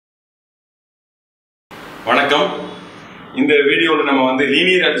வணக்கம். இந்த வீடியோல நம்ம வந்து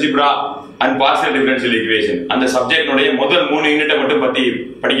linear algebra and partial differential equation அந்த சப்ஜெக்ட்னுடைய முதல் 3 யூனிட்டை மட்டும் பத்தி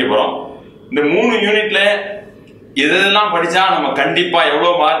படிக்க போறோம். இந்த 3 யூனிட்ல எதெல்லாம் படிச்சா நம்ம கண்டிப்பா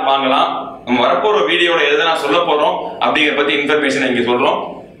எவ்வளவு மார்க் வாங்கலாம், நம்ம வரப்போற வீடியோல எதெல்லாம் சொல்ல போறோம் அப்படிங்கிற பத்தி இன்ஃபர்மேஷன் இங்க சொல்றோம்.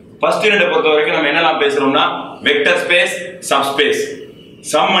 ஃபர்ஸ்ட் யூனிட்டை பொறுத்த வரைக்கும் நம்ம என்னெல்லாம் பேசுறோம்னா vector space, subspace,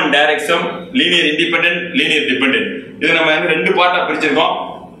 some and direct some, linear independent, linear dependent. இது நம்ம வந்து 2 பார்ட்டா பிரிச்சிருக்கோம்.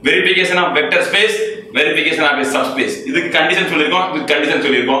 Verification of vector space, verification of subspace. இதுக்கு கண்டிஷன் சொல்லிருக்கோம், இதுக்கு கண்டிஷன்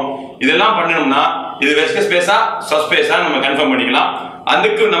சொல்லிருக்கோம். இதெல்லாம் பண்ணணும்னா இது வெக்டர் ஸ்பேஸா சப்ஸ்பேஸா நம்ம கன்ஃபார்ம் பண்ணிக்கலாம்.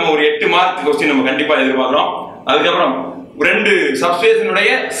 அதுக்கு நம்ம ஒரு 8 மார்க் क्वेश्चन நம்ம கண்டிப்பா எதிர்பார்க்கிறோம். அதுக்கப்புறம் 2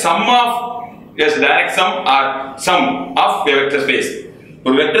 சப்ஸ்பேஸினுடைய some of direct some are some of vector space.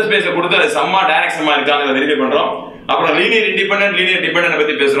 ஒரு வெக்டர் ஸ்பேஸை கொடுத்து அது சம்மா டைரக்ட் சம்மா இருக்காங்க வெரிஃபை பண்றோம். அப்புறம் லீனியர் இண்டிபெண்டன்ட், லீனியர் டிபெண்டன்ட்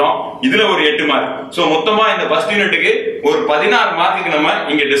பத்தி பேசுறோம். இதுல ஒரு 8 மார்க். சோ மொத்தமா இந்த ஃபர்ஸ்ட் யூனிட்டுக்கு ஒரு 16 மார்க்குக்கு நம்ம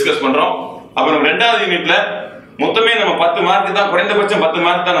இங்க டிஸ்கஸ் பண்றோம். அப்புறம் ரெண்டாவது யூனிட்ல மொத்தமே நம்ம 10 மார்க் தான், குறைந்தபட்சம் 10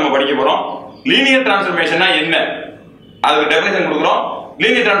 மார்க் தான் நம்ம படிக்க போறோம். லீனியர் டிரான்ஸ்ஃபர்மேஷனா என்ன, அதுக்கு டெஃபினிஷன் கொடுக்குறோம்.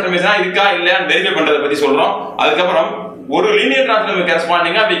 லீனியர் டிரான்ஸ்ஃபர்மேஷனா இருக்கா இல்லையான்னு வெரிஃபை பண்றத பத்தி சொல்றோம். அதுக்கப்புறம் ஒரு linear transformation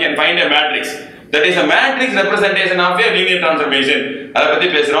கரஸ்பாண்டிங்கா we can find a matrix, that is a matrix representation of a linear transformation. அத பத்தி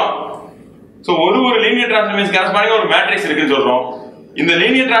பேசுறோம். சோ ஒரு லீனியர் டிரான்ஸ்ஃபர்மேஷன் கரஸ்பாண்டிங்கா ஒரு மேட்ரிக்ஸ் இருக்குன்னு சொல்றோம். இந்த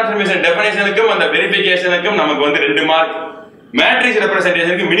லீனியர் டிரான்ஸ்ஃபர்மேஷன் டெஃபினிஷனுக்கும் அந்த வெரிஃபிகேஷனுக்கும் நமக்கு வந்து 2 mark, matrix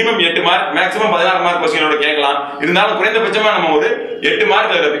ரெப்ரசன்டேஷனுக்கு minimum 8 mark, maximum 16 mark क्वेश्चनோட கேட்கலாம். இருந்தாலும் குறைந்தபட்சமா நம்ம ஒரு 8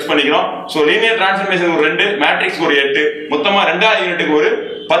 மார்க் அதுல ஃபிக்ஸ் பண்ணிக்கிறோம். சோ லீனியர் டிரான்ஸ்ஃபர்மேஷன் ஒரு 2, மேட்ரிக்ஸ் ஒரு 8, மொத்தமா ரெண்டாவது யூனிட்டுக்கு ஒரு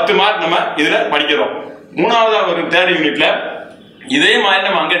 10 மார்க் நம்ம இதுல படிக்கிறோம். மூணாவது ஒரு தேர்ட் யூனிட்ல இதே மாதிரி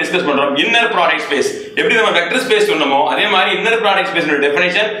நம்ம அங்க டிஸ்கஸ் பண்றோம். இன்னர் ப்ராடக்ட் ஸ்பேஸ் எப்படி நம்ம வெக்டர் ஸ்பேஸ் சொன்னோமோ அதே மாதிரி இன்னர் ப்ராடக்ட் ஸ்பேஸ்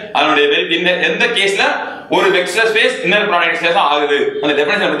டெஃபினிஷன், அதனுடைய எந்த கேஸ்ல ஒரு vector space inner product space ஆகுது அந்த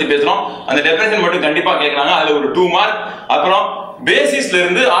டெஃபினிஷன் பத்தி பேசுறோம். அந்த டெஃபினிஷன் மட்டும் கண்டிப்பா கேட்கறாங்க. அதுல ஒரு 2 மார்க். அப்புறம் பேசிஸ்ல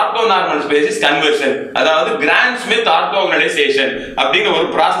இருந்து ஆர்த்தோனார்மல் ஸ்பேசிஸ் கன்வர்ஷன், அதாவது கிராண்ட் ஸ்மித் ஆர்த்தோகனலைசேஷன் அப்படிங்கிற ஒரு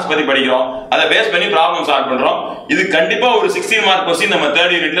process பத்தி படிக்கிறோம். அதை பேஸ் பண்ணி ப்ராப்ளம் சால்வ் பண்றோம். இது கண்டிப்பா ஒரு 16 மார்க் क्वेश्चन நம்ம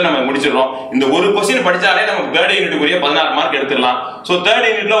தேர்ட் யூனிட்ல நம்ம முடிச்சிடுறோம். இந்த ஒரு क्वेश्चन படிச்சாலே நமக்கு தேர்ட் யூனிட்டுக்குரிய 16 மார்க் எடுத்துடலாம். சோ தேர்ட்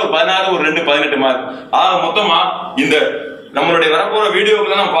யூனிட்ல ஒரு 16, ஒரு 2 18 மார்க். ஆக மொத்தமா இந்த நம்மளுடைய வரப்போற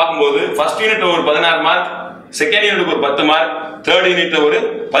வீடியோக்குள்ள நம்ம பார்க்கும்போது ஃபர்ஸ்ட் யூனிட்ல ஒரு 16 மார்க், செகண்ட் யூனிட்டுக்கு ஒரு 10 மார்க், தேர்ட் யூனிட்ல ஒரு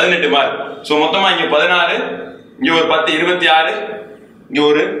 18 மார்க். சோ மொத்தமா இங்க 16, இங்க ஒரு 10 26, இங்க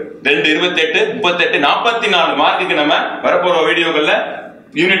ஒரு 2 28 38 44 மார்க்குக்கு நம்ம வரப்போற வீடியோக்கள்ல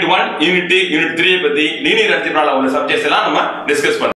யூனிட் 1, யூனிட் 2, யூனிட் 3 பத்தி லீனியர் அல்ஜிப்ரால உள்ள சப்ஜெக்ட்ஸ் எல்லாம் நம்ம டிஸ்கஸ் பண்ணலாம்.